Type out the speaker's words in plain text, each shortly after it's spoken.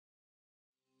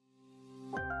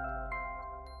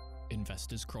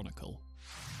Investors Chronicle.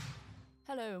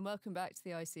 Hello and welcome back to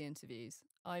the IC Interviews.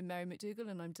 I'm Mary McDougall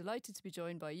and I'm delighted to be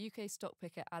joined by UK stock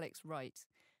picker Alex Wright,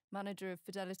 manager of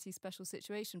Fidelity Special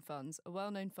Situations, a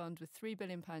well-known fund with £3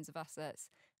 billion of assets,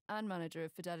 and manager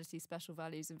of Fidelity Special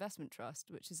Values Investment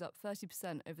Trust, which is up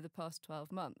 30% over the past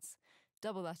 12 months,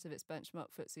 double that of its benchmark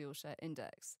FTSE All-Share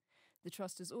Index. The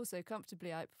trust has also comfortably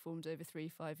outperformed over 3,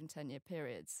 5 and 10-year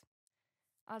periods.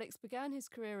 Alex began his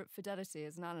career at Fidelity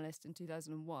as an analyst in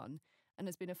 2001 and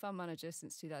has been a fund manager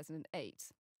since 2008.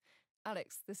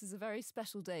 Alex, this is a very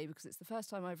special day because it's the first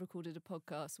time I've recorded a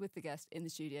podcast with the guest in the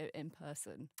studio in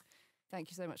person. Thank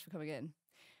you so much for coming in.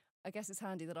 I guess it's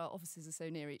handy that our offices are so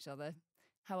near each other.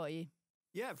 How are you?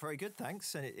 Yeah, very good,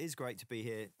 thanks. And it is great to be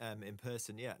here in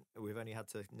person. Yeah, we've only had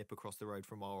to nip across the road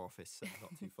from our office, so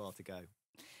not too far to go.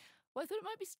 Well, I thought it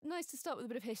might be nice to start with a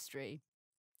bit of history.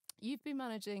 You've been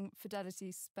managing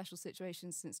Fidelity Special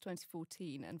Situations since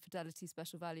 2014 and Fidelity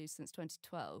Special Values since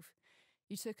 2012.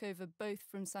 You took over both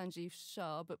from Sanjeev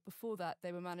Shah, but before that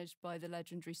they were managed by the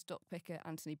legendary stock picker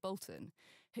Anthony Bolton,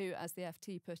 who, as the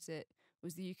FT put it,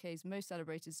 was the UK's most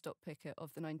celebrated stock picker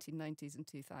of the 1990s and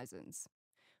 2000s.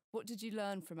 What did you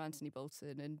learn from Anthony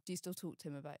Bolton, and do you still talk to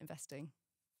him about investing?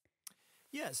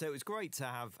 Yeah, so it was great to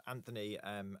have Anthony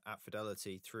at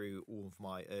Fidelity through all of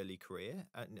my early career.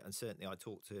 And certainly I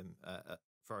talked to him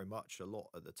very much a lot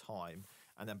at the time.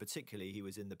 And then particularly he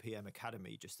was in the PM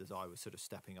Academy just as I was sort of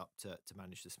stepping up to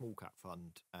manage the small cap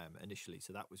fund initially.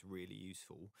 So that was really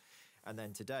useful. And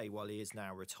then today, while he is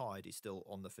now retired, he's still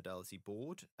on the Fidelity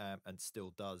board and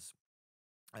still does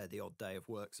the odd day of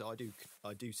work. So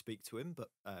I do speak to him, but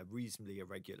reasonably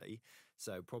irregularly.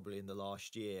 So probably in the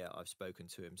last year, I've spoken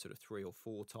to him sort of 3 or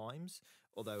 4 times,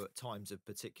 although at times of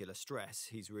particular stress,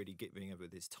 he's really giving over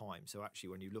his time. So actually,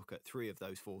 when you look at 3 of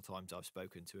those 4 times I've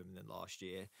spoken to him in the last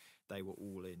year, they were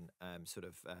all in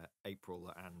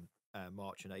April and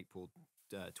March and April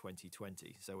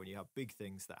 2020. So when you have big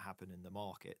things that happen in the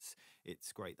markets,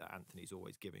 it's great that Anthony's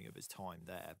always giving of his time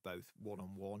there, both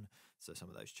one-on-one. So some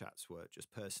of those chats were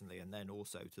just personally, and then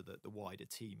also to the wider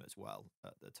team as well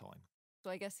at the time. So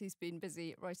I guess he's been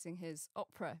busy writing his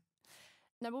opera.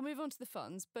 Now we'll move on to the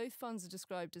funds. Both funds are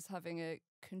described as having a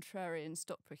contrarian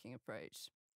stock picking approach.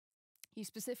 You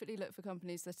specifically look for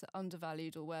companies that are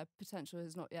undervalued or where potential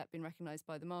has not yet been recognised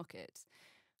by the market.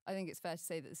 I think it's fair to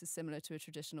say that this is similar to a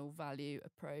traditional value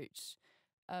approach.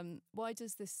 Why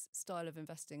does this style of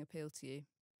investing appeal to you?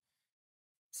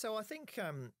 So I think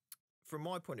from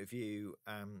my point of view,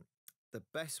 the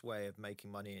best way of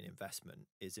making money in investment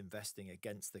is investing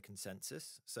against the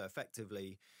consensus. So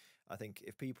effectively, I think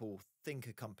if people think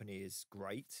a company is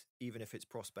great, even if its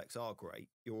prospects are great,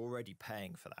 you're already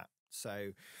paying for that.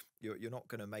 So you're not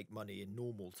going to make money in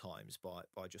normal times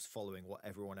by just following what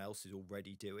everyone else is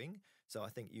already doing. So I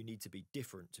think you need to be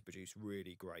different to produce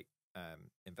really great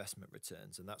investment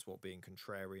returns. And that's what being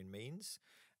contrarian means.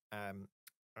 And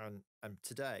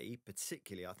today,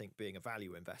 particularly, I think being a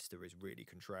value investor is really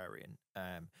contrarian.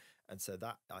 And so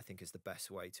that, I think, is the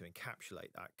best way to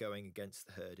encapsulate that, going against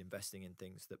the herd, investing in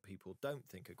things that people don't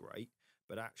think are great,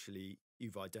 but actually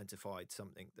you've identified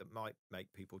something that might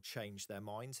make people change their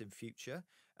minds in future,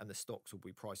 and the stocks will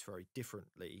be priced very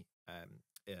differently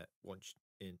once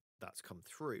that's come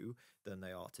through than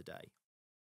they are today.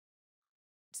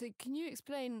 So can you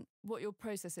explain what your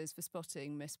process is for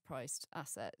spotting mispriced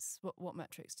assets? What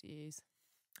metrics do you use?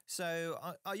 So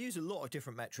I use a lot of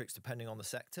different metrics depending on the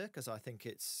sector, because I think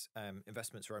it's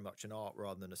investment's very much an art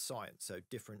rather than a science. So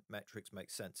different metrics make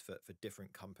sense for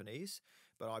different companies.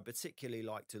 But I particularly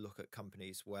like to look at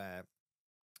companies where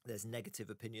there's negative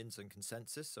opinions and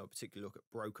consensus. So I particularly look at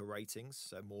broker ratings,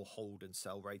 so more hold and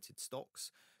sell rated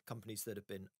stocks, companies that have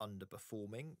been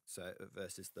underperforming, so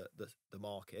versus the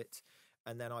market.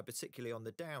 And then I particularly on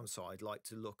the downside like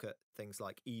to look at things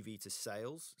like EV to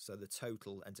sales, so the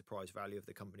total enterprise value of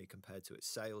the company compared to its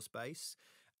sales base,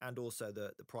 and also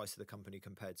the price of the company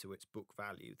compared to its book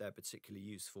value. They're particularly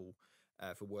useful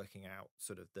for working out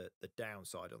sort of the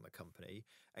downside on the company.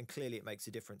 And clearly it makes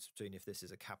a difference between if this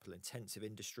is a capital intensive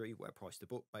industry where price to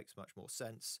book makes much more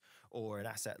sense, or an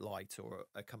asset light or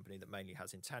a company that mainly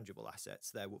has intangible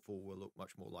assets. Therefore will look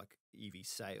much more like EV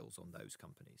sales on those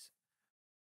companies.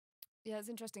 Yeah, it's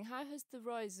interesting. How has the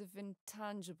rise of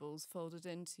intangibles folded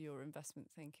into your investment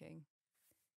thinking?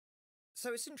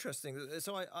 So it's interesting.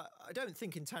 So I don't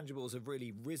think intangibles have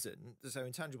really risen. So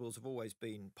intangibles have always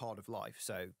been part of life.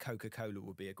 So Coca-Cola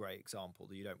would be a great example.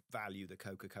 You don't value the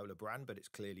Coca-Cola brand, but it's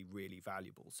clearly really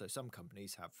valuable. So some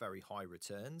companies have very high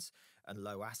returns and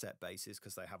low asset bases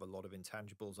because they have a lot of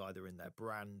intangibles either in their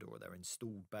brand or their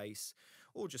installed base,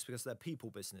 or just because they're people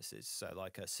businesses. So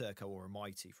like a Serco or a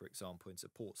Mighty, for example, in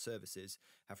support services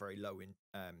have very low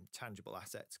tangible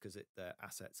assets because their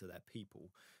assets are their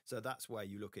people. So that's where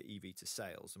you look at EV to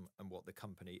sales and what the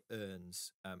company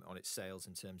earns on its sales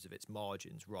in terms of its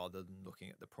margins, rather than looking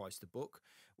at the price to book,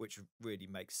 which really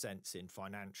makes sense in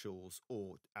financials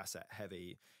or asset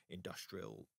heavy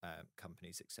industrial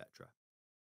companies, etc.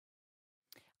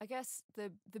 I guess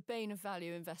the bane of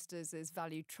value investors is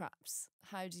value traps.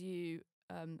 How do you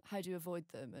avoid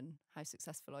them, and how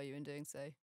successful are you in doing so?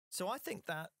 So I think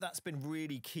that's been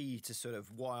really key to sort of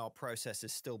why our process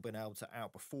has still been able to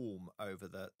outperform over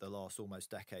the last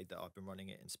almost decade that I've been running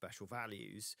it in special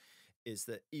values, is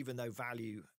that even though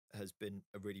value has been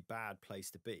a really bad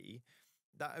place to be,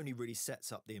 that only really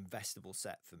sets up the investable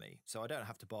set for me. So I don't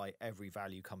have to buy every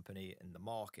value company in the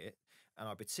market. And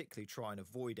I particularly try and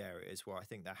avoid areas where I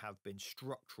think there have been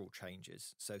structural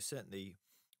changes. So certainly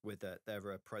with the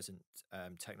ever-present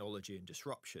technology and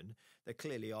disruption, there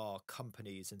clearly are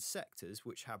companies and sectors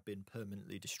which have been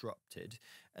permanently disrupted,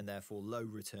 and therefore low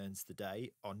returns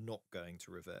today are not going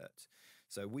to revert.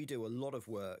 So we do a lot of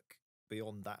work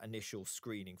beyond that initial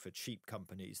screening for cheap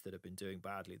companies that have been doing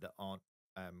badly, that aren't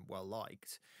well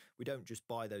liked. We don't just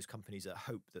buy those companies at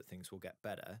hope that things will get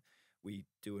better. We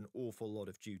do an awful lot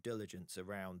of due diligence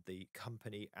around the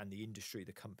company and the industry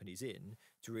the company's in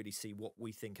to really see what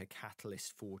we think a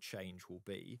catalyst for change will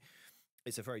be.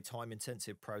 It's a very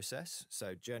time-intensive process.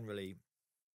 So generally,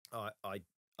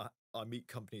 I meet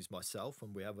companies myself,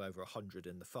 and we have over 100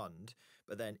 in the fund.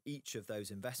 But then each of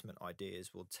those investment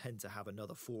ideas will tend to have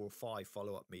another 4 or 5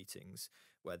 follow-up meetings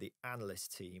where the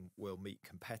analyst team will meet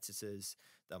competitors,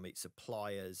 they'll meet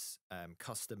suppliers,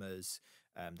 customers,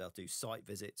 they'll do site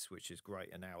visits, which is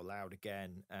great and now allowed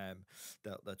again.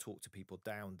 They'll talk to people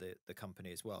down the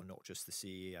company as well, not just the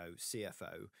CEO,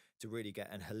 CFO, to really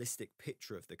get a holistic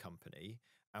picture of the company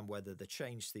and whether the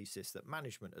change thesis that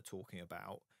management are talking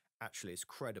about actually is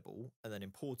credible. And then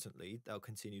importantly, they'll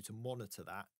continue to monitor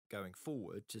that going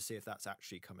forward to see if that's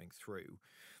actually coming through.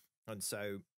 And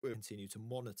so we'll continue to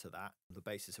monitor that on the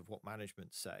basis of what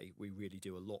management say. We really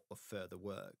do a lot of further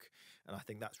work. And I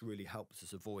think that's really helped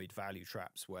us avoid value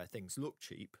traps where things look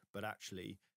cheap, but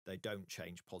actually they don't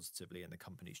change positively and the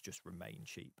companies just remain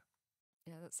cheap.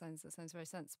 Yeah, that sounds very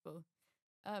sensible.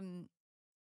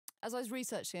 As I was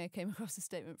researching, I came across a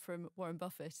statement from Warren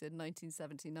Buffett in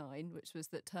 1979, which was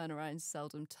that turnarounds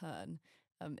seldom turn,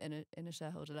 in a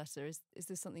shareholder letter. Is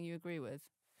this something you agree with?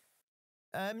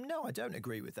 No, I don't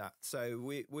agree with that. So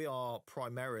we are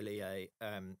primarily a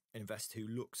investor who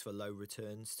looks for low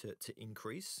returns to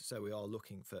increase. So we are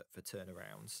looking for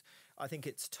turnarounds. I think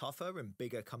it's tougher in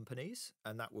bigger companies,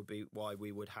 and that would be why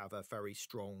we would have a very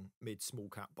strong mid-small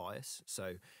cap bias.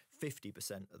 So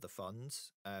 50% of the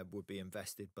funds would be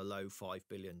invested below $5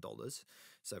 billion.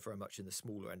 So very much in the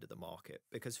smaller end of the market,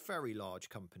 because very large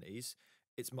companies,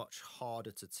 it's much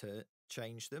harder to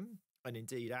change them. And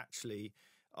indeed, actually,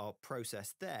 our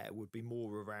process there would be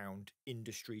more around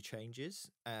industry changes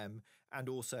and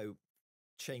also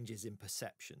changes in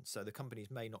perception. So the companies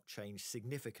may not change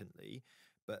significantly,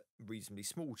 but reasonably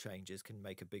small changes can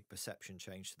make a big perception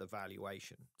change to the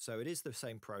valuation. So it is the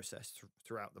same process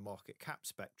throughout the market cap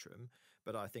spectrum,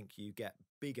 but I think you get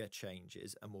bigger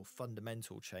changes and more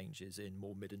fundamental changes in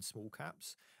more mid and small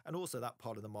caps. And also that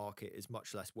part of the market is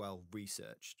much less well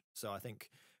researched. So I think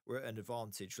we're at an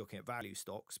advantage looking at value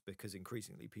stocks because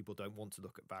increasingly people don't want to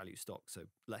look at value stocks, so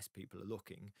less people are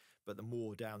looking. But the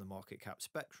more down the market cap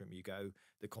spectrum you go,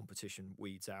 the competition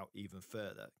weeds out even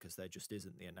further because there just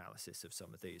isn't the analysis of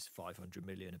some of these 500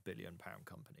 million, £1 billion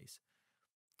companies.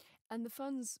 And the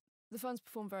funds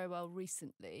performed very well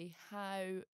recently.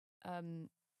 How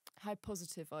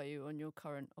positive are you on your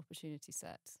current opportunity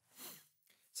set?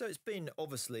 So it's been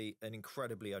obviously an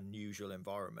incredibly unusual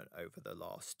environment over the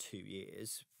last 2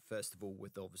 years. First of all,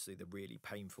 with obviously the really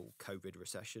painful COVID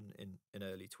recession in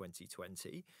early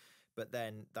 2020. But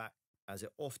then that, as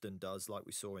it often does, like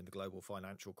we saw in the global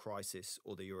financial crisis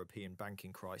or the European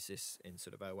banking crisis in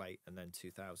sort of 2008 and then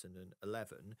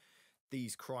 2011,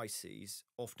 these crises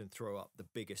often throw up the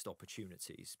biggest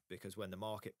opportunities because when the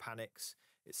market panics,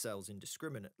 it sells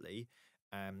indiscriminately.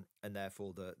 And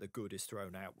therefore the good is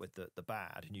thrown out with the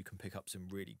bad, and you can pick up some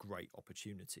really great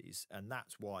opportunities. And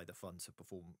that's why the funds have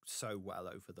performed so well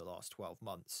over the last 12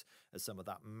 months, as some of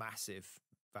that massive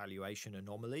valuation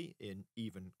anomaly in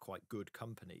even quite good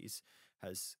companies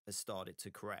has started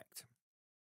to correct.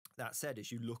 That said,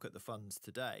 as you look at the funds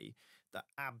today, the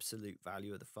absolute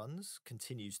value of the funds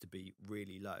continues to be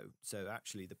really low. So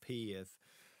actually the P of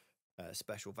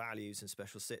special values and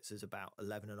special sits is about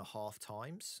 11.5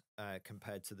 times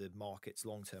compared to the market's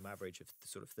long-term average of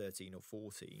sort of 13 or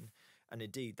 14. And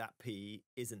indeed, that PE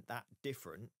isn't that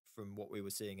different from what we were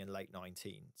seeing in late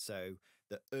 19. So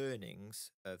the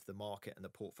earnings of the market and the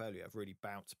portfolio have really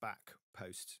bounced back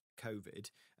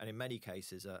post-COVID, and in many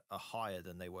cases are higher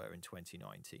than they were in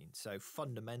 2019. So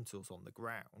fundamentals on the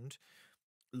ground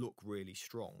look really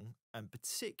strong, and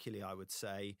particularly, I would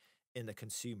say, in the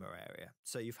consumer area.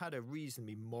 So you've had a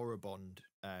reasonably moribund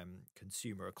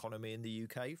consumer economy in the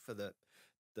UK for the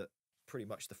pretty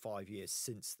much the 5 years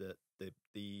since the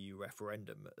EU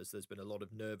referendum, as there's been a lot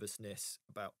of nervousness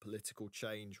about political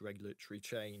change, regulatory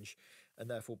change, and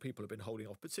therefore people have been holding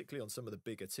off, particularly on some of the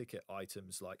bigger ticket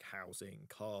items like housing,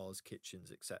 cars,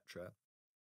 kitchens, etc.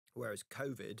 Whereas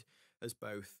COVID has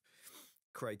both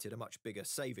created a much bigger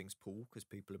savings pool because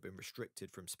people have been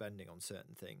restricted from spending on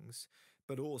certain things,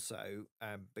 but also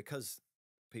because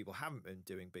people haven't been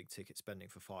doing big ticket spending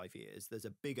for 5 years, there's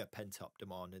a bigger pent-up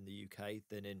demand in the UK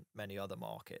than in many other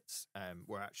markets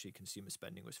where actually consumer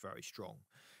spending was very strong.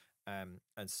 And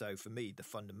so for me, the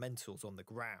fundamentals on the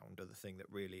ground are the thing that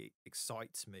really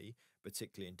excites me,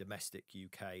 particularly in domestic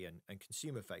UK and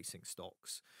consumer-facing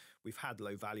stocks. We've had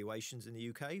low valuations in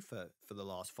the UK for the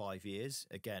last 5 years,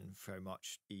 again, very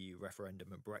much EU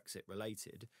referendum and Brexit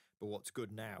related. But what's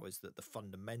good now is that the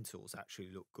fundamentals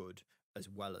actually look good as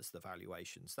well as the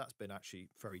valuations. That's been actually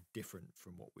very different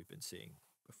from what we've been seeing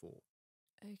before.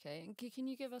 Okay, and can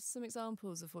you give us some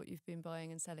examples of what you've been buying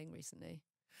and selling recently?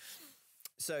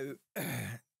 So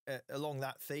along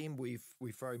that theme, we've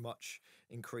very much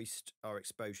increased our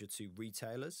exposure to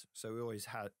retailers. So we always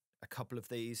had a couple of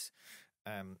these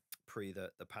pre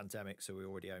the pandemic. So we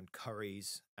already owned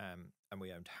Currys and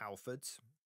we owned Halfords,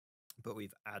 but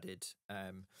we've added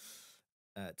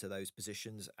to those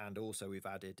positions, and also we've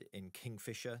added in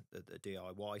Kingfisher, the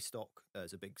DIY stock.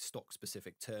 There's a big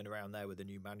stock-specific turnaround there with a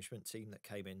new management team that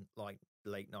came in like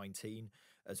late 19,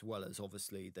 as well as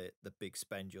obviously the big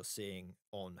spend you're seeing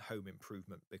on home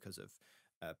improvement because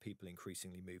of people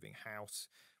increasingly moving house.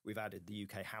 We've added the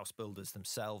UK house builders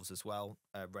themselves as well,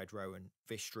 Redrow and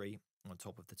Vistry, on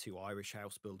top of the two Irish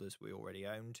house builders we already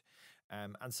owned,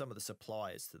 and some of the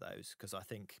suppliers to those, because I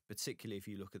think particularly if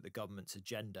you look at the government's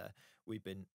agenda, we've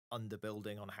been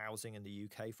underbuilding on housing in the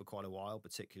UK for quite a while,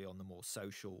 particularly on the more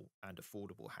social and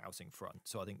affordable housing front.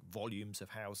 So I think volumes of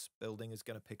house building is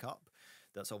going to pick up.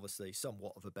 That's obviously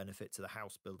somewhat of a benefit to the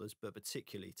house builders, but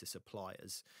particularly to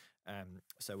suppliers.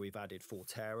 So we've added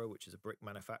Forterra, which is a brick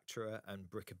manufacturer, and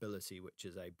Brickability, which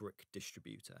is a brick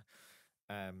distributor.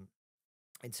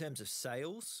 In terms of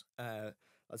sales,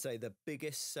 I'd say the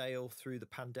biggest sale through the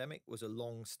pandemic was a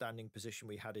long-standing position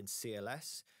we had in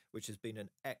CLS, which has been an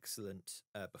excellent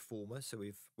performer. So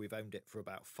we've owned it for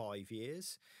about 5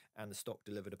 years, and the stock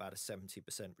delivered about a 70%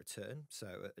 return, so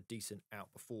a decent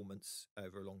outperformance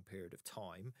over a long period of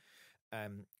time.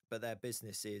 But their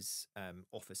business is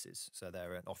offices, so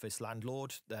they're an office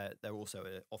landlord. They're also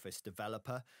an office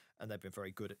developer, and they've been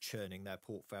very good at churning their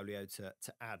portfolio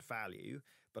to add value.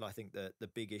 But I think that the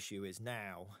big issue is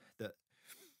now that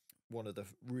one of the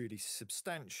really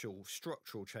substantial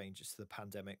structural changes to the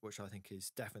pandemic, which I think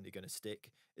is definitely going to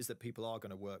stick, is that people are going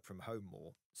to work from home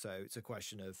more. So it's a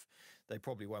question of they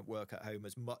probably won't work at home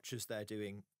as much as they're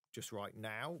doing just right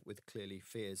now, with clearly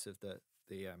fears of the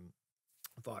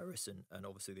virus and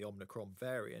obviously the Omicron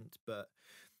variant. But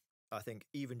I think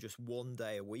even just 1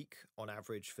 day a week on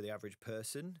average for the average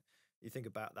person, you think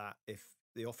about that, if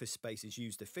the office space is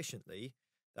used efficiently,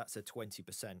 that's a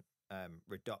 20%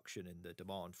 reduction in the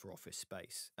demand for office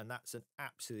space. And that's an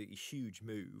absolutely huge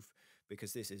move,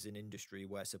 because this is an industry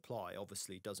where supply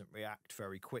obviously doesn't react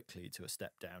very quickly to a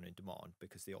step down in demand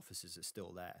because the offices are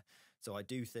still there. So I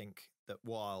do think that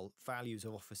while values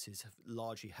of offices have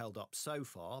largely held up so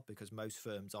far, because most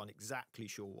firms aren't exactly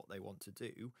sure what they want to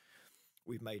do,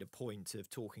 we've made a point of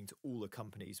talking to all the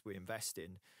companies we invest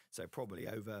in. So probably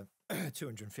over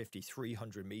 250,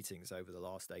 300 meetings over the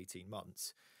last 18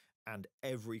 months. And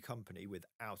every company,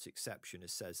 without exception,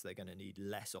 says they're going to need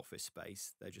less office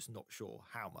space. They're just not sure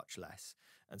how much less.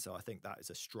 And so I think that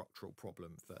is a structural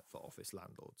problem for office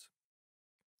landlords.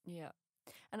 Yeah.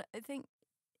 And I think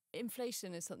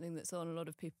inflation is something that's on a lot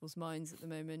of people's minds at the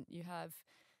moment. You have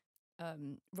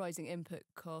rising input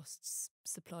costs,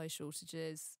 supply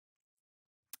shortages,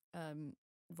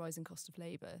 rising cost of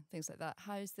labour, things like that.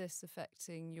 How is this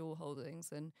affecting your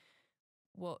holdings, and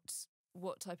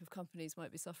what type of companies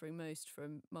might be suffering most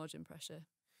from margin pressure?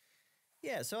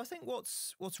 Yeah, so I think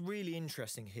what's really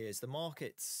interesting here is the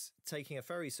market's taking a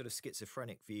very sort of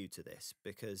schizophrenic view to this,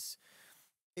 because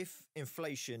if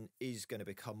inflation is going to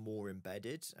become more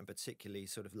embedded, and particularly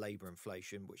sort of labour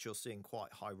inflation, which you're seeing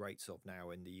quite high rates of now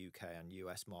in the UK and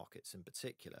US markets in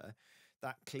particular,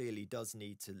 that clearly does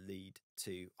need to lead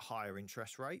to higher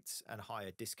interest rates and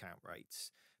higher discount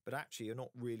rates. But actually, you're not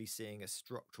really seeing a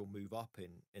structural move up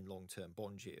in long-term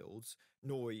bond yields,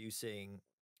 nor are you seeing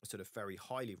sort of very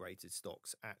highly rated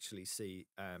stocks actually see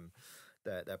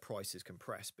their prices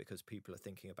compress because people are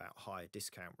thinking about higher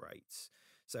discount rates.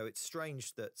 So it's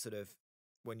strange that sort of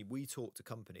when we talk to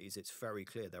companies, it's very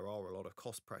clear there are a lot of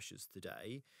cost pressures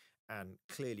today. And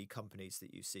clearly companies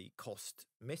that you see cost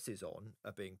misses on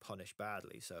are being punished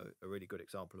badly. So a really good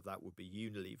example of that would be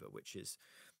Unilever, which is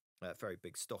a very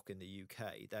big stock in the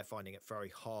UK. They're finding it very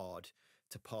hard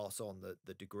to pass on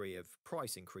the degree of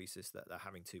price increases that they're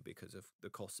having to because of the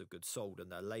cost of goods sold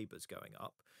and their labour's going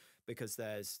up, because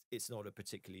it's not a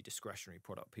particularly discretionary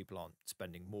product. People aren't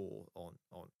spending more on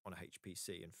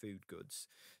HPC and food goods.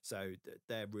 So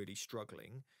they're really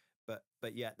struggling.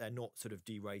 But yet they're not sort of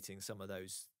derating some of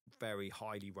those very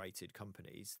highly rated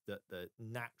companies that the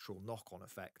natural knock-on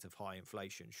effect of high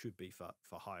inflation should be for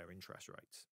higher interest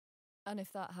rates. And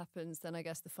if that happens, then I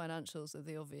guess the financials are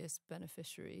the obvious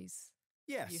beneficiaries.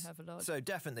 Yes. You have a lot. So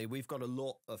definitely, we've got a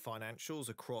lot of financials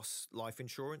across life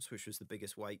insurance, which was the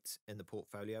biggest weight in the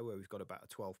portfolio, where we've got about a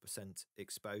 12%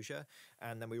 exposure.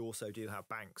 And then we also do have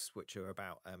banks, which are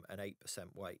about an 8%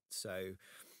 weight. So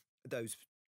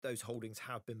those holdings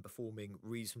have been performing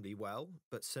reasonably well,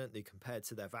 but certainly compared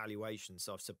to their valuations,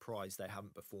 I'm surprised they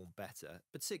haven't performed better,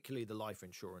 particularly the life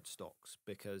insurance stocks,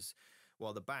 because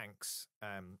while the banks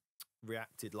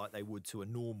reacted like they would to a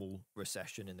normal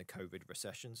recession in the COVID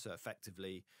recession. So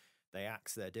effectively, they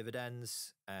axed their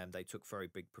dividends and they took very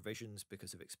big provisions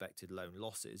because of expected loan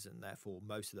losses. And therefore,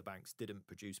 most of the banks didn't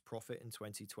produce profit in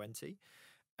 2020.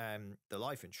 The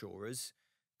life insurers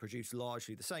produced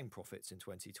largely the same profits in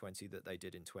 2020 that they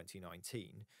did in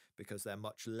 2019 because they're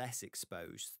much less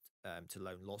exposed to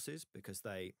loan losses because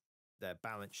their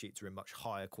balance sheets are in much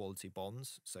higher quality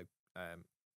bonds. So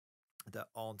that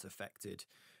aren't affected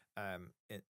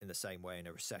in the same way in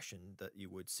a recession that you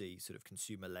would see sort of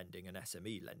consumer lending and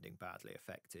SME lending badly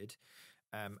affected.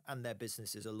 And their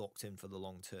businesses are locked in for the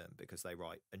long term because they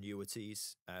write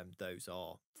annuities. Those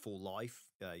are for life.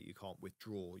 You can't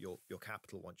withdraw your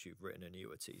capital once you've written an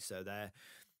annuity. So they're,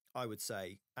 I would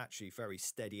say, actually very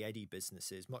steady Eddie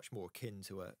businesses, much more akin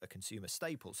to a consumer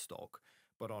staples stock,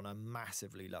 but on a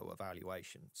massively lower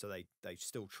valuation. So they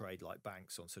still trade like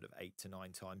banks on sort of 8 to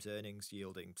 9 times earnings,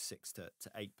 yielding 6 to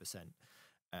 8%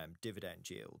 dividend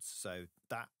yields. So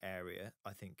that area,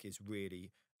 I think, is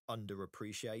really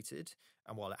underappreciated.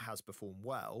 And while it has performed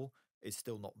well, is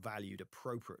still not valued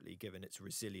appropriately given its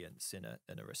resilience in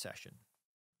a recession.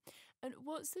 And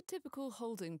what's the typical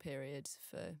holding period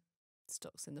for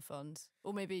stocks in the fund?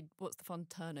 Or maybe what's the fund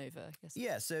turnover, I guess?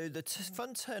 Yeah, so the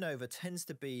fund turnover tends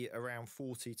to be around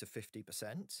 40 to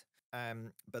 50%.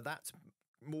 But that's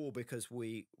more because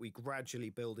we gradually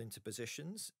build into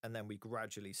positions and then we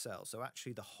gradually sell. So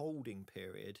actually the holding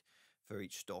period for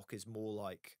each stock is more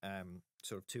like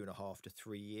sort of 2.5 to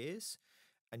 3 years.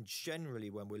 And generally,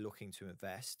 when we're looking to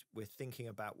invest, we're thinking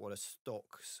about what a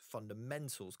stock's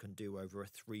fundamentals can do over a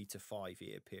 3 to 5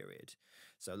 year period.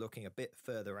 So looking a bit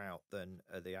further out than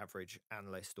the average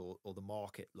analyst or the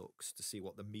market looks to see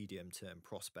what the medium term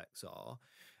prospects are.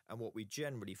 And what we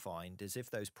generally find is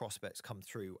if those prospects come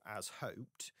through as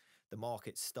hoped, the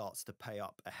market starts to pay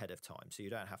up ahead of time. So you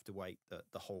don't have to wait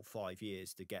the whole 5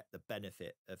 years to get the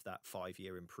benefit of that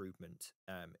 5-year improvement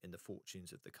in the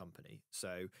fortunes of the company.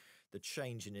 So the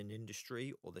change in an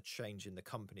industry or the change in the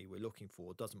company we're looking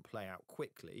for doesn't play out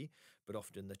quickly, but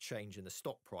often the change in the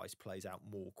stock price plays out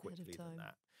more quickly than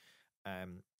that.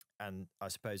 And I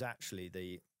suppose actually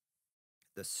the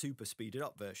super speeded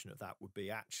up version of that would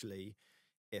be actually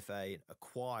if an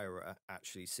acquirer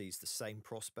actually sees the same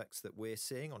prospects that we're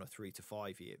seeing on a 3 to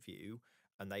 5 year view,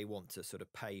 and they want to sort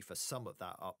of pay for some of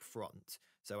that up front.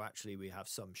 So actually we have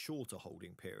some shorter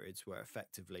holding periods where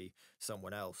effectively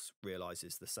someone else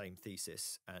realizes the same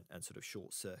thesis and sort of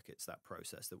short circuits that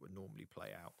process that would normally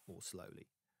play out more slowly.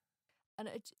 And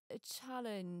a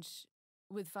challenge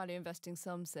with value investing,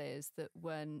 some say, is that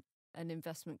when an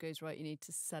investment goes right, you need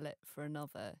to sell it for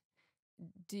another.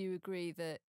 Do you agree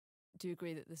that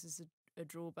this is a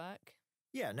drawback?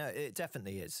 Yeah, no, it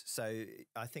definitely is. So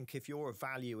I think if you're a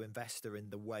value investor in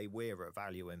the way we're a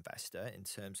value investor in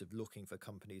terms of looking for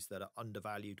companies that are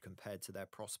undervalued compared to their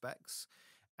prospects,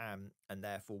 and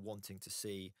therefore wanting to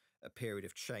see a period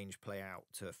of change play out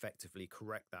to effectively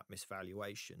correct that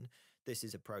misvaluation, this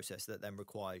is a process that then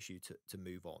requires you to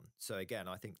move on. So again,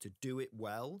 I think to do it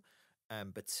well,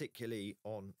 particularly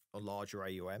on larger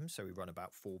AUM. So we run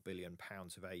about £4 billion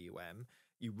of AUM.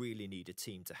 You really need a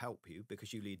team to help you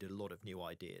because you need a lot of new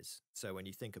ideas. So when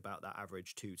you think about that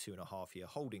average 2.5 year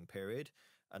holding period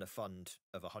and a fund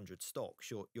of 100 stocks,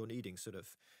 you're needing sort of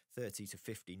 30 to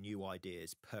 50 new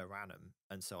ideas per annum.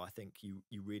 And so I think you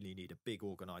really need a big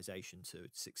organisation to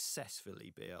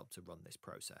successfully be able to run this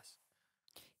process.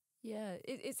 Yeah,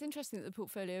 it's interesting that the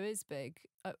portfolio is big.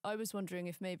 I was wondering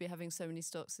if maybe having so many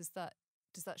stocks, does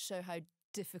that show how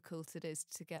difficult it is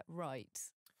to get right?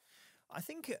 I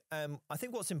think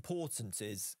what's important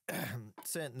is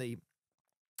certainly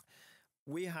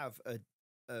we have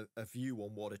a view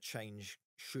on what a change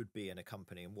should be in a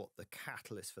company and what the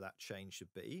catalyst for that change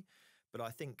should be. But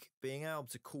I think being able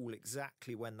to call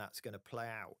exactly when that's going to play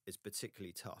out is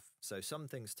particularly tough. So some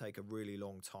things take a really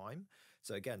long time.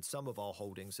 So again, some of our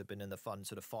holdings have been in the fund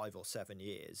sort of 5 or 7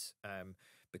 years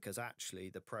because actually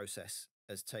the process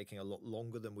is taking a lot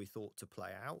longer than we thought to play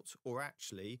out, or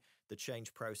actually the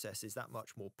change process is that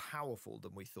much more powerful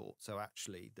than we thought. So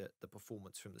actually the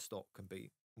performance from the stock can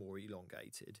be more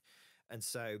elongated. And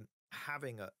so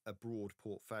having a broad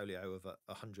portfolio of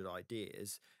 100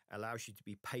 ideas allows you to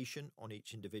be patient on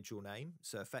each individual name.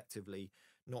 So effectively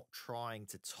not trying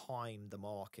to time the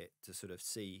market to sort of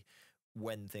see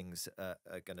when things are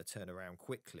going to turn around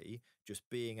quickly, just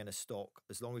being in a stock,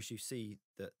 as long as you see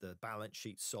that the balance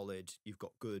sheet's solid, you've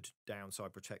got good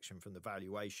downside protection from the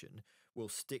valuation, we'll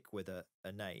stick with a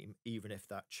name, even if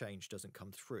that change doesn't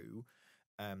come through,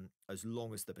 as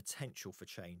long as the potential for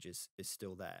change is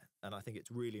still there. And I think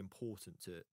it's really important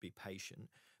to be patient,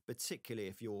 particularly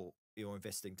if you're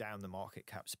investing down the market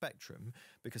cap spectrum,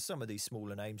 because some of these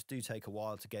smaller names do take a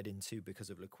while to get into because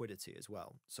of liquidity as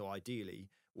well. So ideally,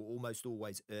 we're almost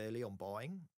always early on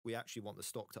buying. We actually want the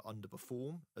stock to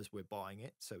underperform as we're buying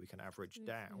it so we can average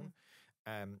down.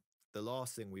 The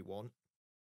last thing we want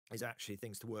is actually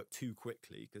things to work too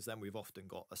quickly, because then we've often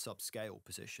got a subscale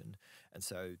position. And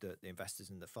so the investors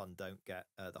in the fund don't get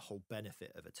the whole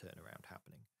benefit of a turnaround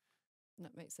happening.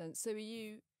 That makes sense. So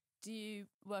do you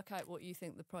work out what you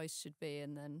think the price should be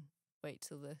and then wait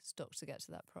till the stock to get to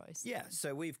that price? Yeah,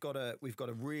 so we've got a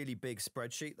really big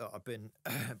spreadsheet that I've been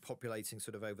populating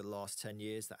sort of over the last 10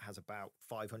 years that has about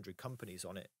 500 companies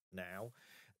on it now,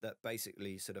 that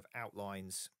basically sort of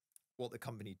outlines what the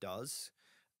company does,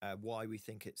 why we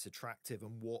think it's attractive,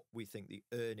 and what we think the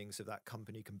earnings of that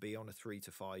company can be on a 3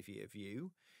 to 5 year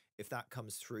view. If that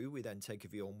comes through, we then take a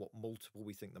view on what multiple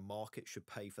we think the market should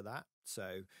pay for that.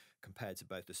 So compared to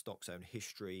both the stock's own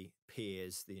history,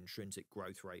 peers, the intrinsic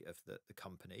growth rate of the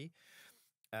company.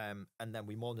 And then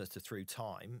we monitor through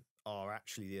time, are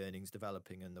actually the earnings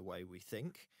developing in the way we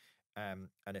think? And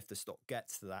if the stock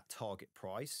gets to that target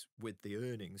price with the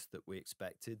earnings that we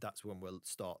expected, that's when we'll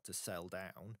start to sell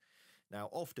down. Now,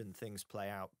 often things play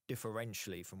out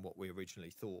differentially from what we originally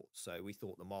thought. So we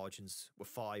thought the margins were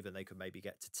 5 and they could maybe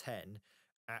get to 10.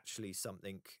 Actually,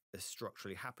 something has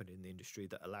structurally happened in the industry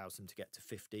that allows them to get to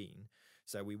 15.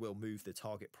 So we will move the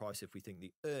target price if we think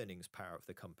the earnings power of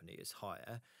the company is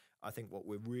higher. I think what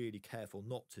we're really careful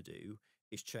not to do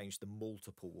is change the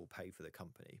multiple we'll pay for the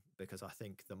company, because I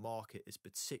think the market is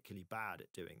particularly bad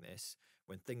at doing this.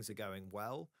 When things are going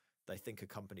well, they think a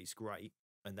company's great,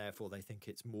 and therefore they think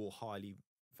it's more highly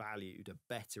valued, a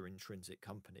better intrinsic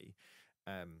company,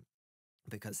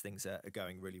 because things are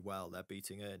going really well, they're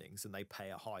beating earnings, and they pay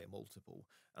a higher multiple.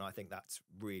 And I think that's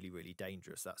really, really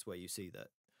dangerous. That's where you see that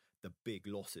the big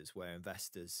losses, where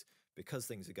investors, because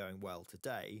things are going well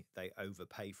today, they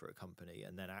overpay for a company.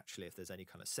 And then actually, if there's any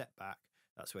kind of setback,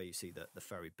 that's where you see the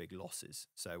very big losses.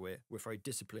 So we're very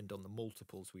disciplined on the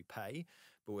multiples we pay,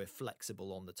 but we're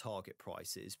flexible on the target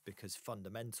prices, because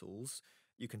fundamentals,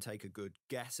 you can take a good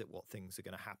guess at what things are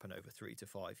going to happen over 3 to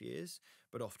 5 years,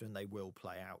 but often they will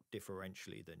play out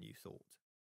differentially than you thought.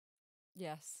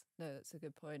 Yes, no, that's a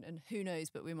good point. And who knows,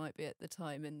 but we might be at the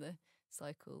time in the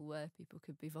cycle where people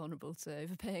could be vulnerable to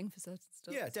overpaying for certain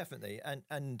stocks. Yeah, definitely.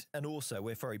 And also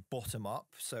we're very bottom up.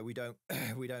 So we don't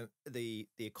the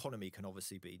economy can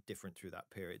obviously be different through that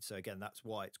period. So again, that's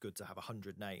why it's good to have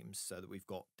 100 names, so that we've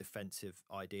got defensive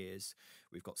ideas,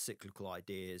 we've got cyclical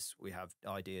ideas, we have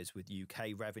ideas with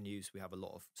UK revenues, we have a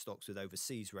lot of stocks with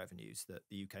overseas revenues. That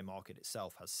the UK market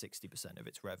itself has 60% of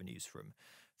its revenues from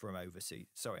overseas.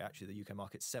 Sorry, actually the UK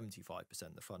market's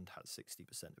 75%, the fund has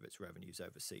 60% of its revenues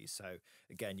overseas. So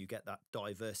again, you get that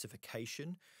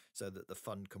diversification, so that the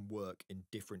fund can work in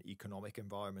different economic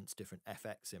environments, different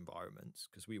FX environments,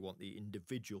 because we want the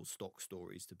individual stock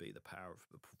stories to be the power of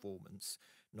the performance,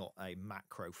 not a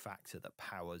macro factor that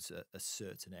powers a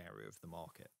certain area of the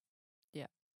market. Yeah.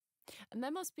 And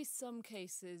there must be some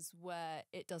cases where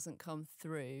it doesn't come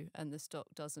through and the stock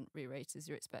doesn't re-rate as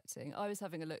you're expecting. I was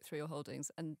having a look through your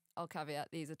holdings, and I'll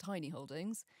caveat these are tiny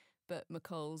holdings, but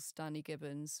McColl's, Stanley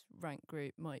Gibbons, Rank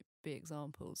Group might be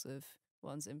examples of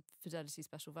ones in Fidelity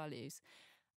Special Values.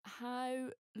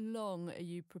 How long are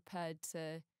you prepared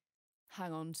to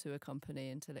hang on to a company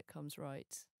until it comes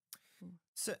right?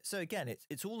 So again,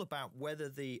 it's all about whether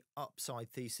the upside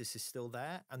thesis is still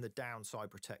there and the downside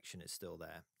protection is still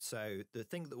there. So the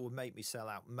thing that will make me sell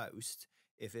out most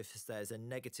if there's a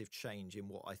negative change in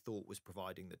what I thought was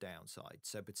providing the downside.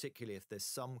 So particularly if there's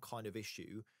some kind of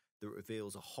issue that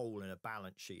reveals a hole in a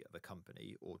balance sheet of a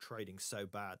company, or trading so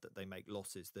bad that they make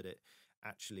losses that it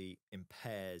actually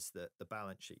impairs the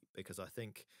balance sheet. Because I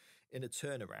think in a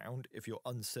turnaround, if you're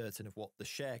uncertain of what the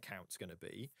share count's going to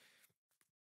be,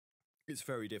 it's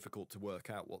very difficult to work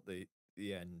out what the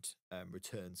end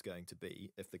return's going to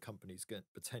be if the company's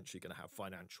potentially going to have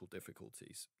financial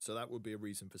difficulties. So that would be a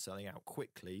reason for selling out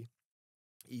quickly,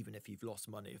 even if you've lost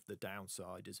money, if the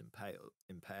downside is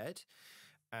impaired.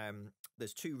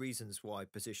 There's two reasons why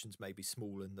positions may be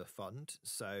small in the fund.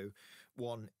 So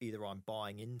one, either I'm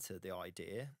buying into the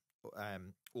idea,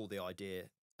 or the idea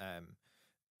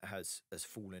has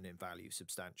fallen in value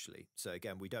substantially. So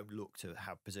again, we don't look to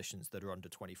have positions that are under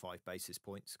 25 basis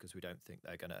points because we don't think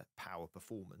they're going to power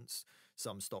performance.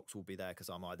 Some stocks will be there because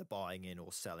I'm either buying in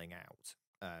or selling out,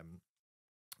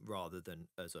 rather than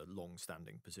as a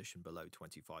long-standing position below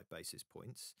 25 basis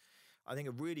points. I think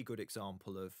a really good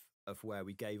example of where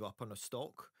we gave up on a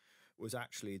stock was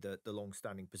actually the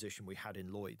long-standing position we had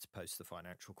in Lloyd's post the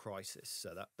financial crisis.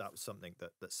 So that was something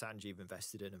that Sanjeev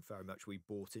invested in, and very much we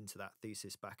bought into that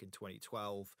thesis back in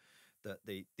 2012, that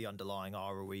the underlying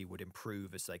ROE would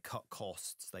improve as they cut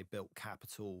costs, they built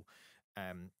capital,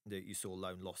 that you saw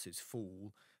loan losses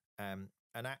fall. And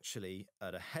actually,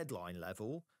 at a headline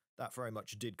level, that very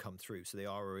much did come through. So the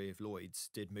ROE of Lloyd's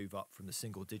did move up from the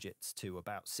single digits to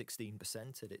about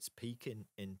 16% at its peak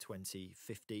in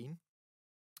 2015.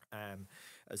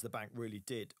 As the bank really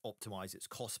did optimize its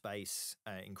cost base,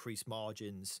 increase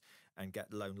margins, and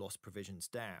get loan loss provisions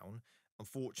down.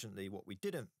 Unfortunately, what we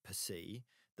didn't foresee,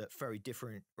 that very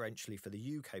differentially for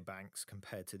the UK banks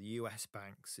compared to the US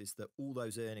banks, is that all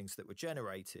those earnings that were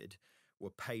generated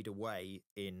were paid away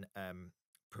in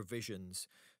provisions,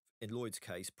 in Lloyd's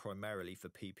case, primarily for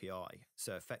PPI.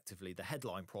 So effectively, the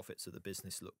headline profits of the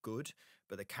business looked good,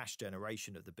 but the cash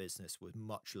generation of the business was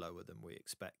much lower than we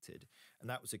expected. And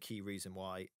that was a key reason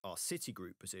why our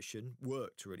Citigroup position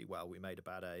worked really well. We made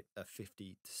about a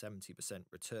 50 to 70%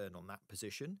 return on that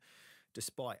position,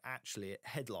 despite actually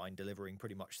headline delivering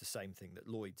pretty much the same thing that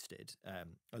Lloyd's did,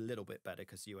 a little bit better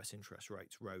because US interest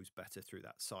rates rose better through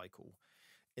that cycle.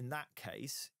 In that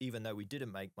case, even though we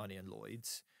didn't make money in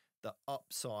Lloyd's, the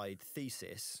upside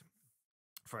thesis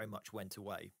very much went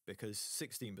away because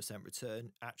 16%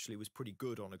 return actually was pretty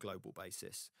good on a global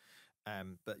basis.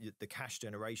 But the cash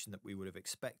generation that we would have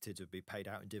expected to be paid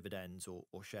out in dividends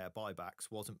or share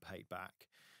buybacks wasn't paid back.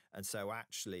 And so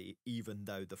actually, even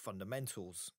though the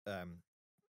fundamentals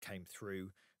came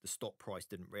through, the stock price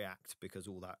didn't react because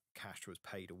all that cash was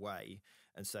paid away.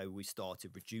 And so we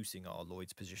started reducing our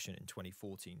Lloyd's position in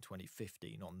 2014,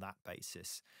 2015 on that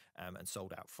basis, and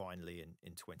sold out finally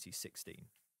in 2016.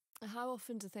 How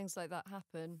often do things like that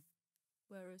happen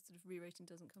where a sort of re-rating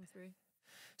doesn't come through?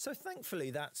 So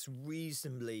thankfully, that's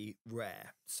reasonably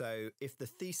rare. So if the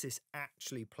thesis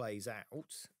actually plays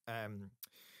out,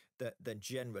 then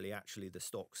generally actually the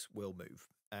stocks will move.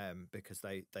 Because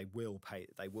they will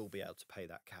be able to pay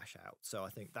that cash out. So I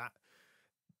think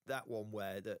that one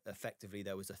where effectively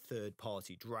there was a third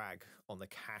party drag on the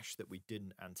cash that we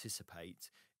didn't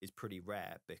anticipate is pretty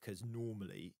rare, because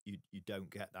normally you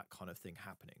don't get that kind of thing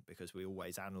happening because we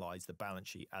always analyze the balance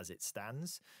sheet as it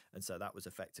stands. And so that was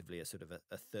effectively a sort of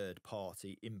a third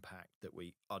party impact that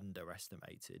we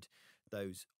underestimated.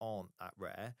 Those aren't that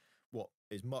rare. What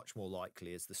is much more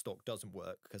likely is the stock doesn't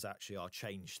work because actually our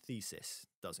changed thesis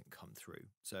doesn't come through.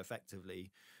 So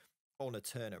effectively, on a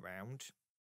turnaround,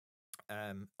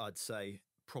 I'd say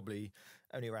probably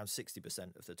only around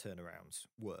 60% of the turnarounds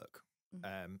work.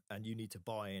 And you need to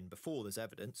buy in before there's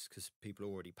evidence because people are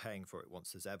already paying for it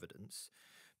once there's evidence.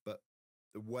 But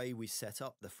the way we set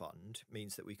up the fund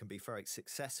means that we can be very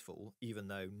successful, even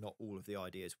though not all of the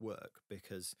ideas work,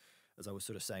 because as I was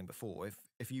sort of saying before,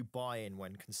 if you buy in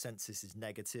when consensus is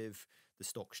negative, the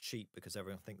stock's cheap because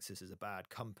everyone thinks this is a bad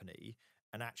company,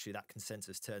 and actually that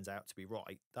consensus turns out to be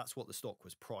right, that's what the stock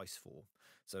was priced for.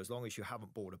 So as long as you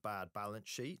haven't bought a bad balance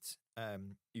sheet,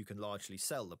 you can largely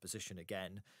sell the position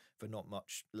again for not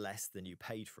much less than you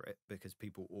paid for it because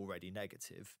people are already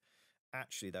negative.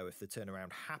 actually, though, if the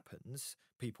turnaround happens,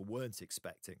 people weren't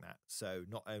expecting that. So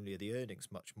not only are the earnings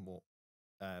much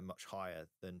higher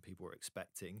than people were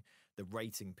expecting, the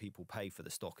rating people pay for the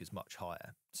stock is much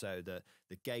higher. So the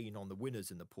gain on the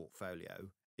winners in the portfolio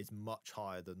is much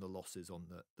higher than the losses on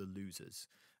the losers.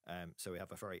 So we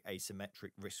have a very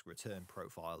asymmetric risk return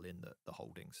profile in the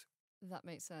holdings. That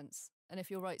makes sense. And if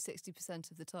you're right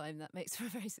 60% of the time, that makes for a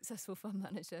very successful fund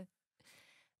manager.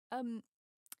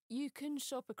 You can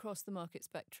shop across the market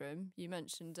spectrum. You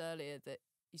mentioned earlier that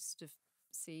you sort of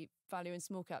see value in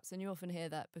small caps, and you often hear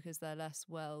that because they're less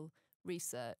well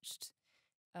researched.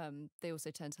 They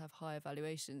also tend to have higher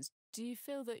valuations. Do you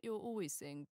feel that you're always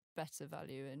seeing better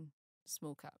value in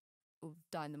small cap or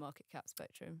down the market cap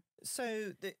spectrum?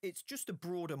 So it's just a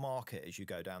broader market as you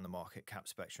go down the market cap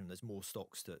spectrum. There's more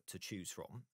stocks to choose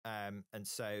from. And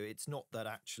so it's not that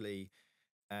actually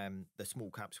the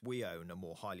small caps we own are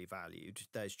more highly valued.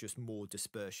 There's just more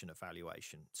dispersion of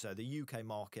valuation. So the UK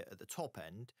market at the top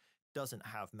end doesn't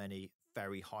have many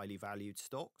very highly valued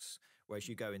stocks, whereas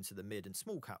you go into the mid and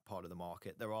small cap part of the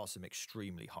market, there are some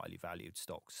extremely highly valued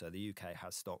stocks. So the UK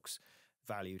has stocks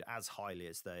valued as highly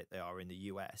as they are in the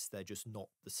US. They're just not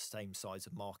the same size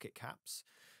of market caps.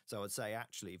 So I'd say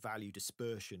actually value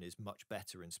dispersion is much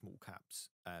better in small caps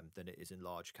than it is in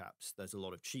large caps. There's a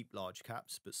lot of cheap large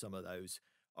caps, but some of those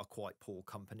are quite poor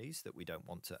companies that we don't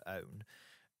want to own.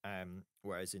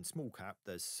 Whereas in small cap,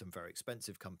 there's some very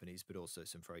expensive companies, but also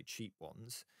some very cheap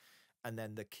ones. And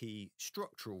then the key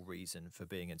structural reason for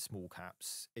being in small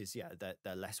caps is,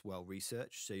 they're less well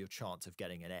researched. So your chance of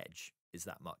getting an edge is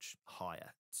that much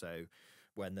higher. So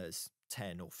when there's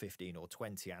 10 or 15 or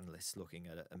 20 analysts looking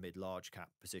at a mid-large cap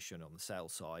position on the sell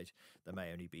side, there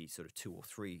may only be sort of 2 or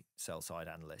 3 sell-side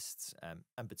analysts.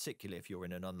 And particularly if you're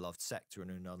in an unloved sector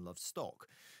and an unloved stock,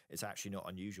 it's actually not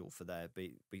unusual for there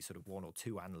be sort of 1 or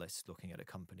 2 analysts looking at a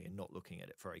company and not looking at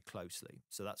it very closely.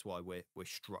 So that's why we're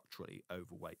structurally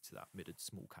overweight to that mid and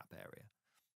small cap area.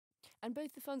 And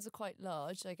both the funds are quite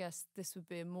large. I guess this would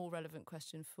be a more relevant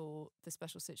question for the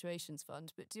Special Situations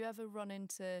Fund. But do you ever run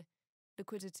into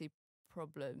liquidity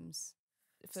problems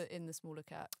in the smaller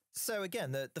cap? So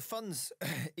again, the funds,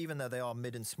 even though they are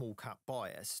mid and small cap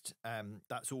biased,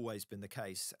 that's always been the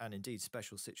case. And indeed,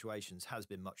 Special Situations has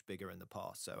been much bigger in the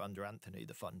past. So under Anthony,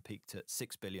 the fund peaked at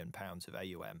 £6 billion of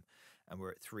AUM, and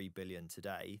we're at £3 billion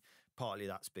today. Partly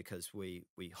that's because we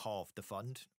halved the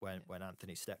fund when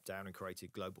Anthony stepped down and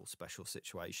created Global Special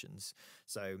Situations.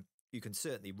 So you can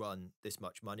certainly run this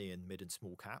much money in mid and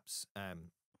small caps.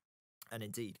 And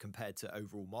indeed, compared to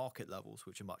overall market levels,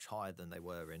 which are much higher than they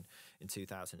were in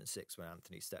 2006 when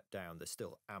Anthony stepped down, there's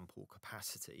still ample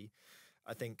capacity.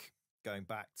 I think going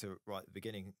back to right at the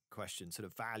beginning question, sort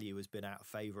of value has been out of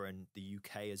favour and the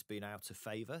UK has been out of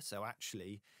favour. So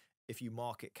actually, if you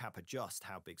market cap adjust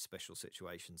how big Special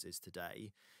Situations is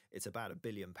today, it's about £1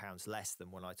 billion less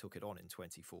than when I took it on in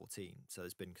 2014. So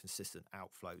there's been consistent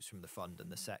outflows from the fund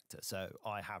and the sector. So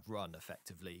I have run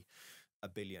effectively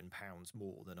 £1 billion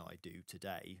more than I do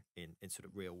today in sort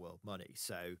of real world money.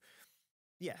 So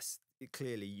yes,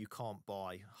 clearly you can't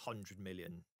buy 100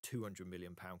 million, 200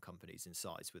 million pound companies in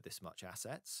size with this much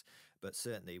assets. But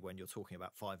certainly when you're talking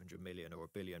about 500 million or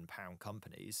 £1 billion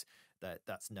companies,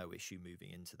 that's no issue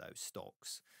moving into those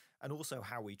stocks. And also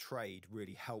how we trade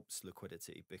really helps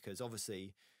liquidity, because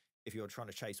obviously if you're trying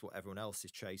to chase what everyone else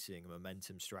is chasing, a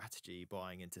momentum strategy,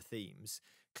 buying into themes,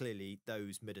 clearly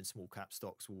those mid and small cap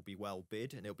stocks will be well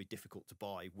bid and it'll be difficult to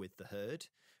buy with the herd.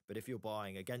 But if you're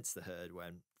buying against the herd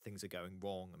when things are going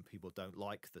wrong and people don't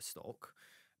like the stock,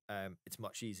 it's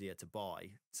much easier to buy.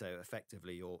 So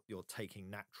effectively you're taking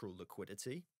natural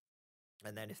liquidity.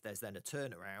 And then if there's then a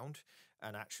turnaround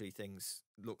and actually things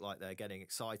look like they're getting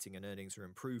exciting and earnings are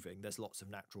improving, there's lots of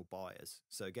natural buyers.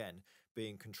 So again,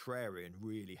 being contrarian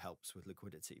really helps with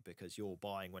liquidity because you're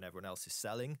buying when everyone else is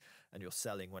selling and you're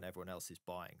selling when everyone else is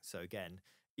buying. So again,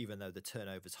 even though the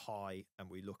turnover's high and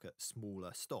we look at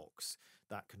smaller stocks,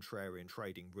 that contrarian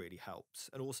trading really helps.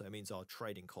 And also it means our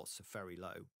trading costs are very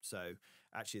low. So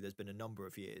actually there's been a number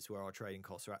of years where our trading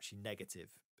costs are actually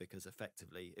negative because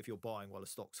effectively if you're buying while a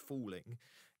stock's falling,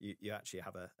 you actually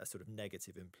have a sort of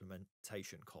negative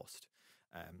implementation cost,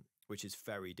 which is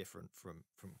very different from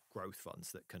growth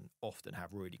funds that can often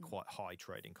have really quite high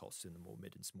trading costs in the more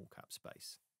mid and small cap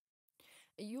space.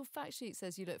 Your fact sheet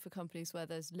says you look for companies where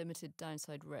there's limited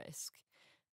downside risk.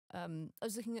 I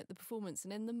was looking at the performance,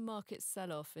 and in the market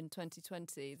sell-off in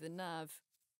 2020, the NAV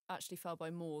actually fell by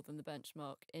more than the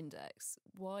benchmark index.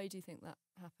 Why do you think that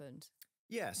happened?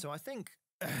 Yeah, so I think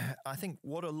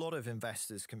what a lot of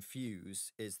investors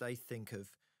confuse is they think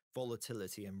of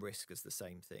volatility and risk as the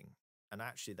same thing, and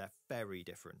actually they're very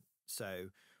different. So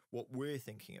What we're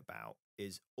thinking about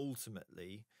is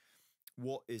ultimately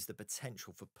what is the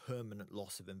potential for permanent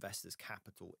loss of investors'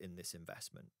 capital in this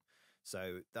investment.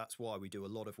 So that's why we do a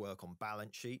lot of work on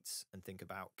balance sheets and think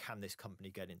about, can this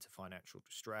company get into financial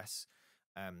distress?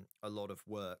 A lot of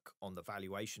work on the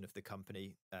valuation of the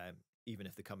company. Even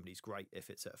if the company's great, if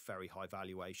it's at a very high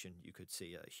valuation, you could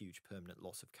see a huge permanent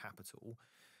loss of capital.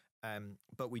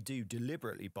 But we do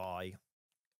deliberately buy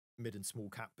mid and small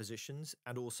cap positions,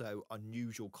 and also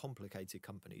unusual, complicated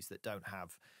companies that don't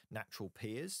have natural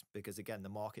peers, because again, the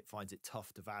market finds it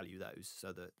tough to value those,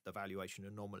 so that the valuation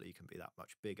anomaly can be that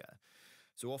much bigger.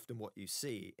 So often what you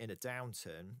see in a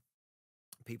downturn,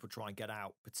 people try and get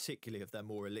out, particularly if they're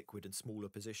more illiquid and smaller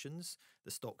positions, the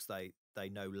stocks they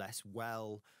know less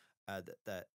well,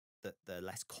 that they're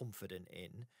less confident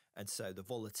in. And so the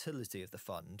volatility of the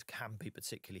fund can be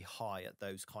particularly high at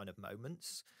those kind of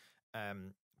moments.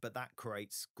 But that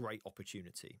creates great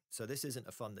opportunity. So this isn't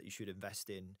a fund that you should invest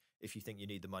in if you think you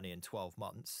need the money in 12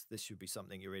 months. This should be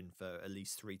something you're in for at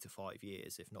least 3 to 5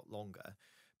 years, if not longer,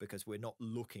 because we're not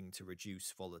looking to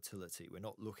reduce volatility. We're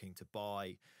not looking to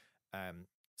buy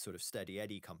sort of steady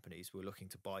Eddie companies. We're looking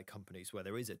to buy companies where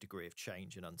there is a degree of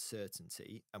change and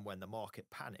uncertainty. And when the market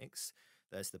panics,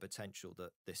 there's the potential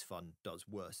that this fund does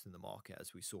worse than the market,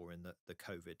 as we saw in the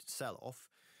COVID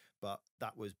sell-off. But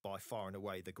that was by far and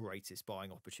away the greatest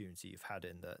buying opportunity you've had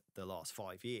in the last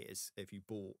 5 years. If you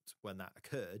bought when that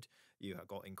occurred, you have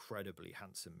got incredibly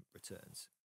handsome returns.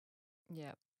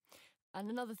 Yeah.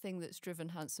 And another thing that's driven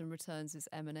handsome returns is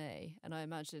M&A. And I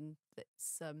imagine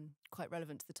that's quite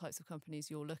relevant to the types of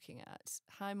companies you're looking at.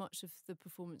 How much of the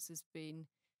performance has been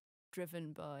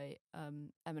driven by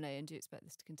M&A, and do you expect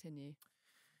this to continue?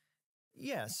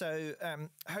 Yeah, so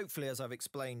hopefully, as I've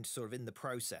explained sort of in the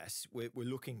process, we're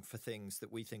looking for things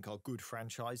that we think are good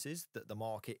franchises that the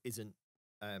market isn't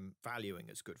valuing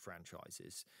as good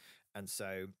franchises. And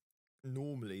so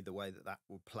normally the way that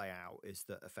would play out is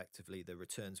that effectively the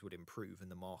returns would improve and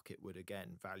the market would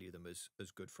again value them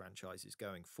as good franchises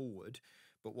going forward.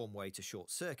 But one way to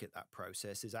short circuit that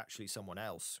process is actually someone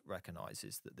else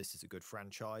recognizes that this is a good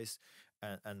franchise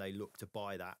and they look to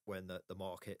buy that when the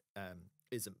market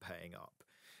isn't paying up.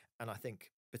 And I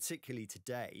think particularly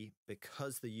today,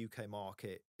 because the UK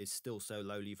market is still so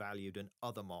lowly valued, and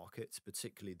other markets,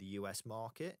 particularly the US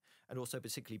market, and also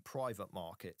particularly private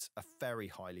markets, are very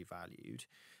highly valued,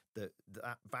 that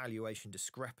valuation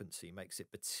discrepancy makes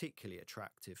it particularly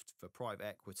attractive for private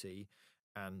equity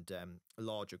and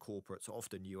larger corporates,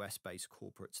 often US-based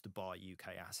corporates, to buy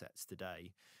UK assets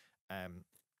today.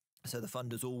 So the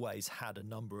fund has always had a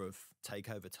number of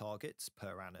takeover targets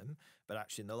per annum, but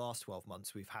actually in the last 12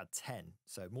 months, we've had 10.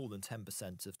 So more than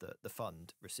 10% of the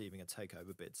fund receiving a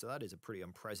takeover bid. So that is a pretty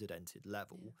unprecedented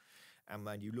level. Yeah. And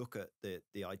when you look at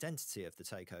the identity of the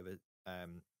takeover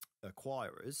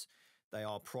acquirers, they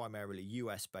are primarily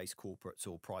US-based corporates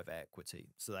or private equity.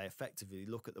 So they effectively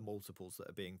look at the multiples that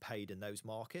are being paid in those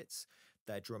markets.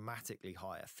 They're dramatically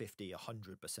higher, 50,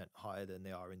 100% higher than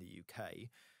they are in the UK.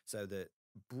 So the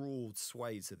broad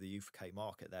swathes of the UK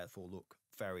market therefore look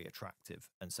very attractive.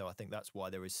 And so I think that's why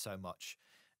there is so much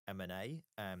M&A.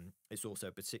 It's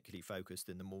also particularly focused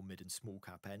in the more mid and small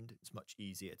cap end. It's much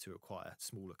easier to acquire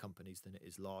smaller companies than it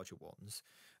is larger ones.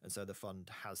 And so the fund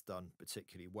has done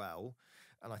particularly well.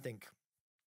 And I think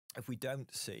if we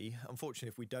don't see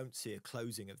a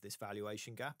closing of this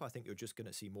valuation gap, I think you're just going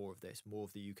to see more of this. More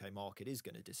of the UK market is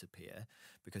going to disappear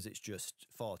because it's just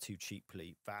far too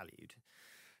cheaply valued.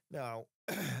 Now,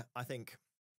 I think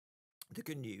the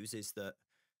good news is that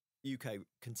UK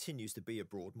continues to be a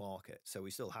broad market. So we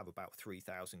still have about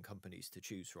 3,000 companies to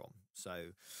choose from. So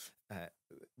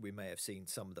we may have seen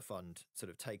some of the fund sort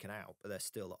of taken out, but there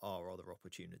still are other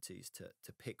opportunities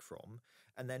to pick from.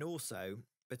 And then also,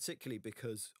 particularly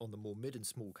because on the more mid and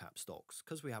small cap stocks,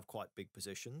 because we have quite big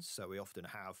positions, so we often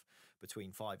have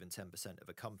between 5 and 10% of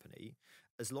a company,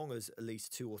 as long as at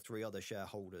least 2 or 3 other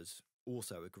shareholders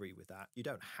also agree with that, you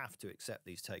don't have to accept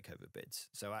these takeover bids.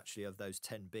 So actually of those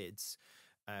 10 bids,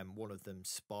 one of them,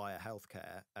 Spire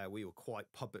Healthcare, we were quite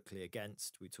publicly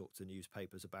against. We talked to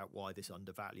newspapers about why this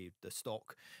undervalued the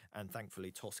stock, and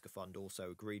thankfully Tosca Fund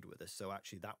also agreed with us. So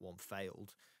actually that one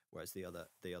failed, whereas the other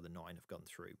 9 have gone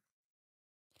through.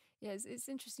 Yeah, it's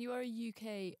interesting. You are a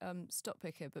UK stock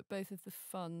picker, but both of the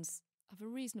funds have a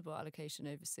reasonable allocation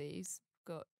overseas.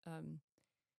 We've got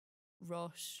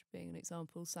Roche being an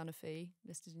example, Sanofi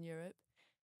listed in Europe.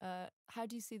 How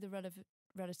do you see the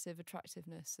relative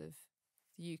attractiveness of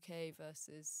the UK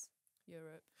versus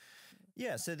Europe?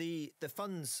 Yeah, so the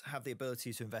funds have the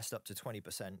ability to invest up to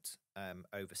 20%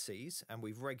 overseas, and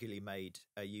we've regularly made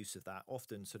a use of that,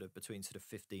 often sort of between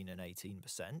 15 and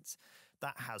 18%.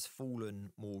 That has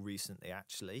fallen more recently,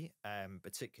 actually,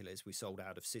 particularly as we sold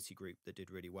out of Citigroup that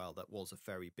did really well. That was a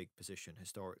very big position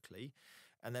historically.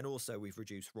 And then also we've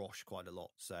reduced Roche quite a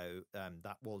lot. So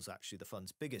that was actually the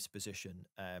fund's biggest position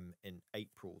in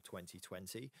April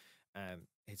 2020,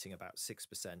 hitting about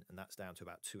 6%. And that's down to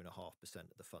about 2.5%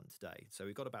 of the fund today. So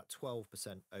we've got about 12%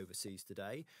 overseas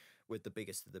today, with the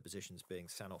biggest of the positions being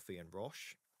Sanofi and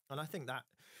Roche. And I think that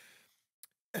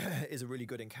is a really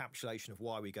good encapsulation of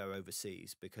why we go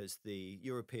overseas, because the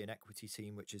European equity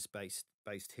team, which is based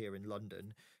here in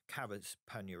London, covers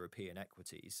pan-European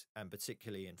equities, and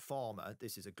particularly in pharma,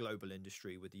 this is a global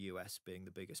industry with the US being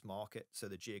the biggest market. So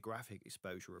the geographic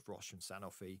exposure of Roche and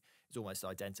Sanofi is almost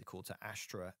identical to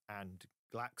Astra and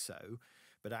Glaxo,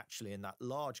 but actually in that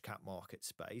large cap market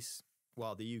space,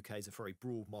 while the UK is a very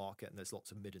broad market and there's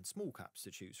lots of mid and small caps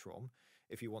to choose from,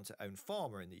 if you want to own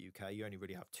pharma in the UK, you only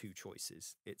really have two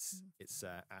choices. It's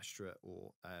Astra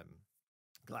or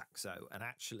Glaxo. And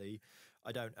actually,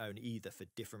 I don't own either for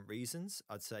different reasons.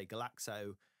 I'd say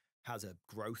Glaxo has a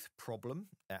growth problem.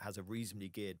 It has a reasonably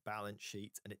geared balance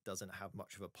sheet and it doesn't have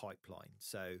much of a pipeline.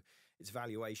 So its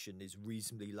valuation is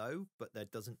reasonably low, but there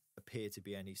doesn't appear to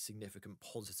be any significant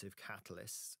positive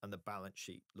catalysts and the balance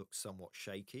sheet looks somewhat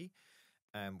shaky.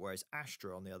 Whereas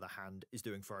Astra, on the other hand, is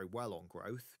doing very well on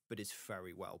growth, but is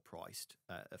very well priced,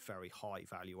 a very high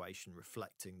valuation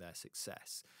reflecting their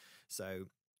success. So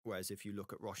whereas if you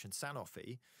look at Roche and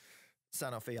Sanofi,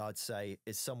 I'd say,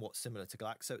 is somewhat similar to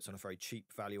Glaxo. It's on a very cheap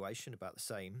valuation, about the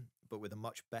same, but with a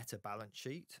much better balance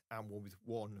sheet and with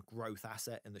one growth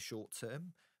asset in the short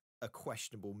term, a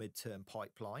questionable midterm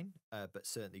pipeline, but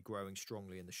certainly growing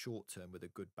strongly in the short term with a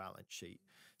good balance sheet.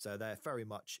 So they're very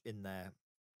much in there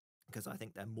because I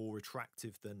think they're more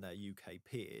attractive than their UK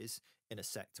peers in a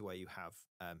sector where you have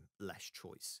less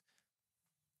choice.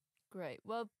 Great.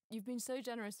 Well, you've been so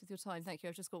generous with your time. Thank you.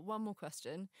 I've just got one more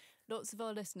question. Lots of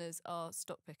our listeners are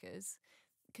stock pickers.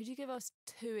 Could you give us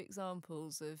 2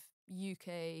 examples of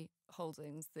UK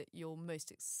holdings that you're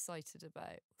most excited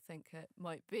about, think it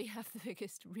might have the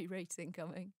biggest re-rating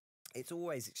coming? It's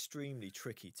always extremely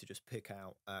tricky to just pick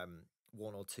out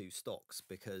one or two stocks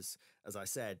because, as I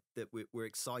said, that we're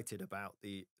excited about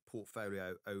the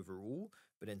portfolio overall,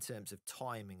 but in terms of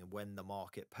timing and when the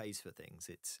market pays for things,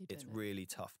 it's really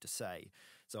tough to say.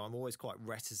 So I'm always quite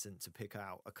reticent to pick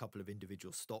out a couple of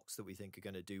individual stocks that we think are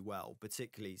going to do well,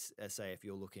 particularly say if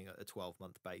you're looking at a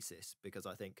 12-month basis, because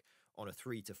I think on a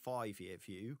 3 to 5 year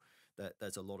view that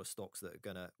there's a lot of stocks that are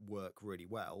going to work really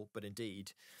well, but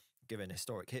indeed, given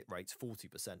historic hit rates,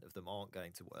 40% of them aren't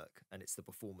going to work, and it's the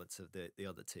performance of the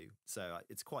other two. So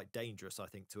it's quite dangerous, I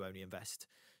think, to only invest,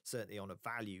 certainly on a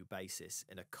value basis,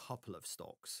 in a couple of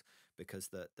stocks, because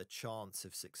the chance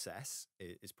of success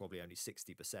is probably only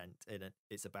 60%, and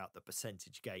it's about the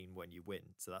percentage gain when you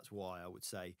win. So that's why I would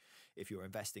say if you're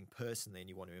investing personally and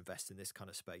you want to invest in this kind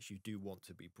of space, you do want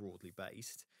to be broadly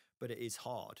based, but it is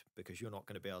hard because you're not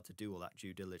going to be able to do all that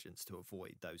due diligence to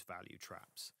avoid those value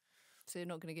traps. So you're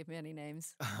not going to give me any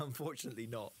names? Unfortunately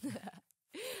not.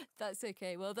 That's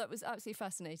okay. Well, that was absolutely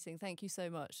fascinating. Thank you so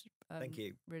much. Thank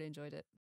you. Really enjoyed it.